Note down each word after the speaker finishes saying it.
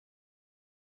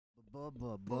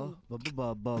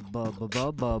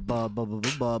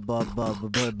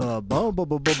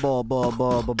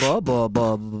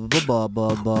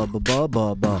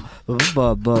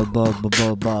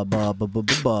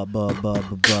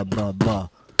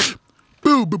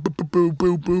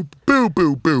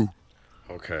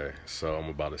Okay, so I'm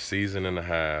about a season and a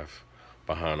half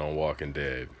behind on Walking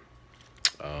Dead.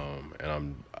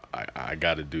 And I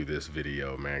got to do this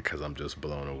video, man, because I'm just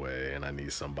blown away and I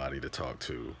need somebody to talk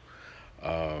to.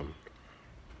 Um,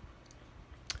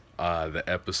 the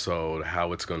episode,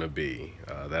 how it's gonna be.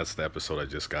 That's the episode I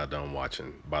just got done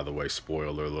watching. By the way,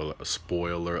 spoiler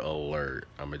alert.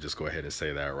 I'm gonna just go ahead and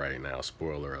say that right now.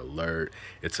 Spoiler alert.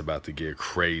 It's about to get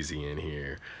crazy in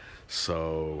here.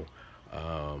 So,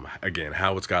 again,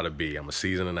 how it's gotta be. I'm a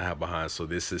season and a half behind. So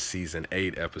this is season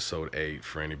 8, episode 8.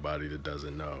 For anybody that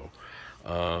doesn't know.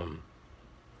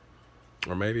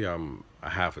 Or maybe I'm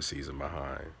a half a season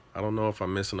behind. I don't know if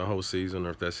I'm missing a whole season or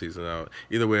if that season out.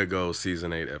 Either way it goes,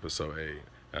 season 8, episode 8.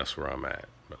 That's where I'm at.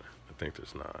 But I think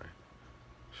there's 9.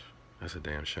 That's a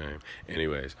damn shame.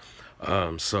 Anyways,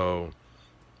 so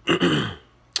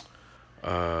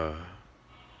uh,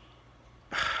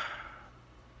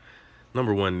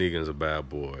 number one, Negan's a bad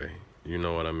boy. You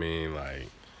know what I mean? Like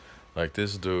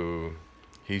this dude,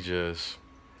 he just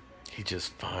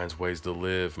finds ways to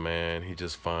live, man. He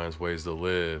just finds ways to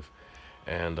live.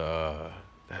 And I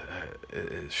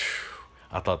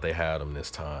thought they had him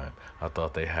this time. I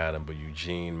thought they had him, but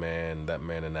Eugene, man, that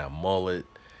man in that mullet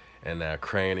and that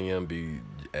cranium, he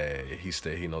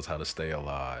knows how to stay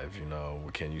alive. You know,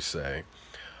 what can you say?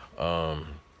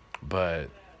 But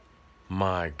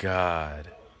my God,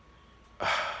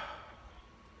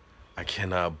 I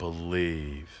cannot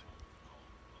believe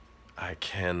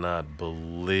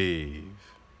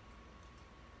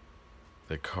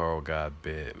that Carl got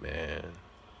bit, man.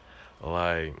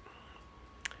 Like,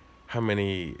 how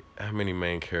many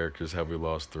main characters have we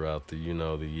lost throughout the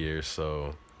year?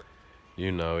 So,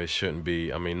 it shouldn't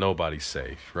be. I mean, nobody's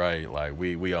safe, right? Like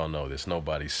we all know this.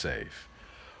 Nobody's safe.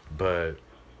 But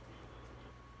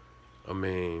I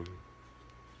mean,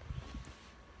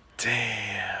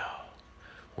 damn.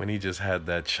 When he just had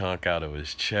that chunk out of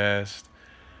his chest,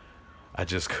 I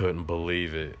just couldn't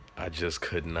believe it. I just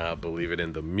could not believe it.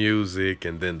 In the music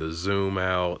and then the zoom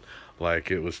out, like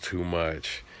it was too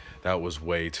much. That was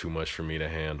way too much for me to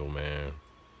handle, man.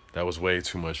 That was way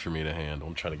too much for me to handle.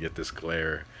 I'm trying to get this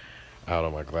glare out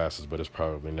of my glasses, but it's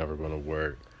probably never going to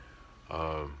work.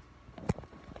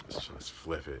 Let's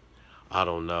flip it. I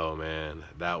don't know, man.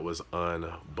 That was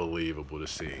unbelievable to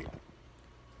see.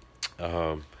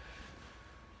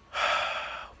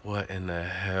 What in the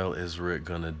hell is Rick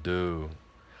gonna do?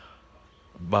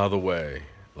 By the way,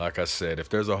 like I said, if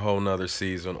there's a whole nother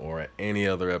season or any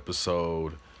other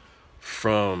episode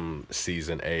from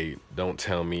season 8, don't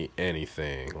tell me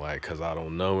anything. Like, cause I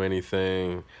don't know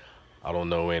anything. I don't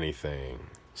know anything.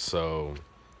 So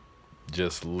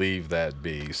just leave that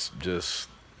be. Just,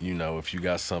 if you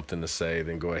got something to say,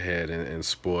 then go ahead and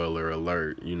spoiler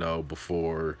alert,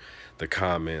 before the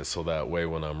comments. So that way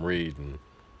when I'm reading,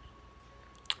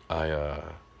 I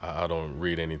don't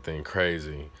read anything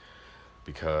crazy,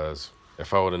 because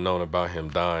if I would have known about him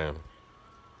dying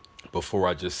before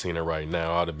I just seen it right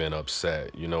now, I'd have been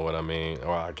upset. You know what I mean?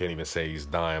 Or I can't even say he's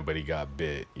dying, but he got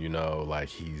bit. Like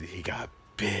he got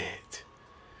bit.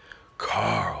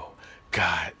 Carl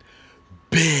got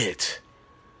bit.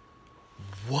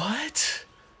 What?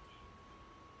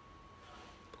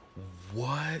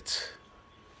 What?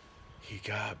 He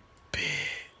got bit.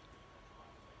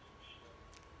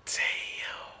 Damn.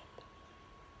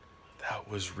 That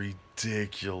was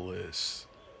ridiculous.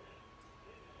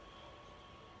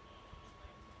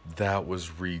 That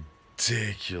was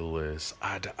ridiculous.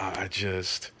 I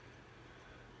just...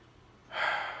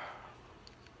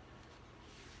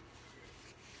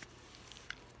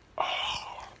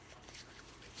 Oh.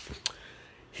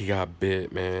 He got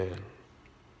bit, man.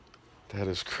 That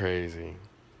is crazy.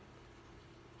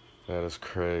 That is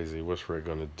crazy. What's Rick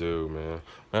gonna do, man?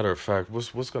 Matter of fact,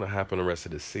 what's gonna happen the rest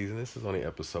of this season? This is only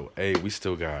episode 8. We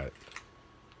still got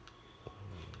 1,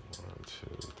 2,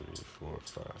 3, 4,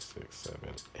 5, 6, 7,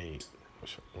 8.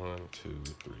 1, 2,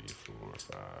 3, 4,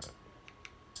 5.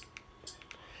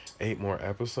 8 more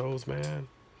episodes, man.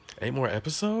 8 more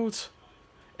episodes?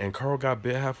 And Carl got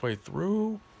bit halfway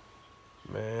through?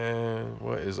 Man,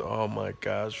 what is, oh my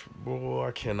gosh, boy,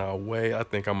 I cannot wait. I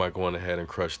think I might go on ahead and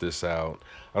crush this out.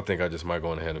 I think I just might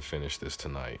go on ahead and finish this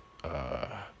tonight.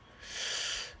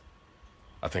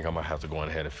 I think I might have to go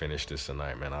ahead and finish this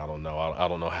tonight, man. I don't know. I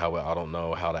don't know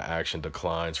how the action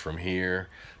declines from here.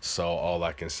 So all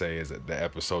I can say is that the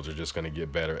episodes are just gonna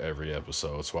get better every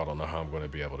episode. So I don't know how I'm gonna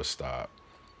be able to stop.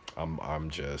 I'm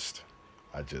just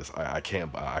I just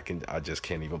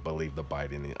can't even believe the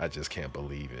biting. I just can't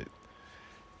believe it.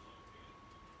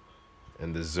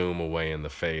 And the zoom away and the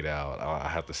fade out. I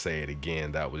have to say it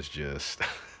again. That was just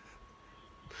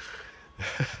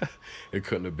it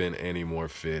couldn't have been any more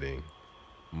fitting.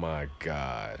 My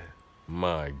God.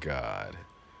 My God.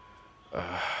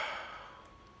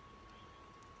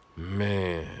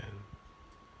 Man.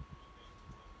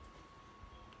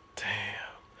 Damn.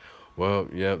 Well,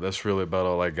 yeah, that's really about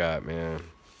all I got, man.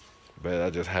 But I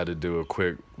just had to do a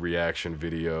quick reaction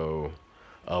video.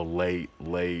 A late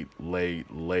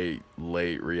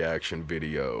reaction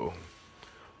video.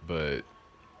 But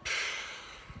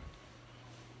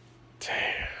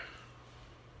damn.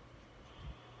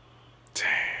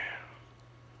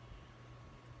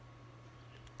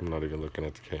 I'm not even looking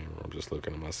at the camera. I'm just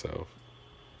looking at myself.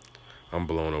 I'm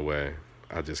blown away.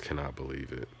 I just cannot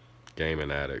believe it.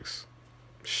 Gaming addicts.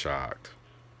 Shocked.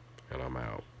 And I'm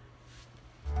out.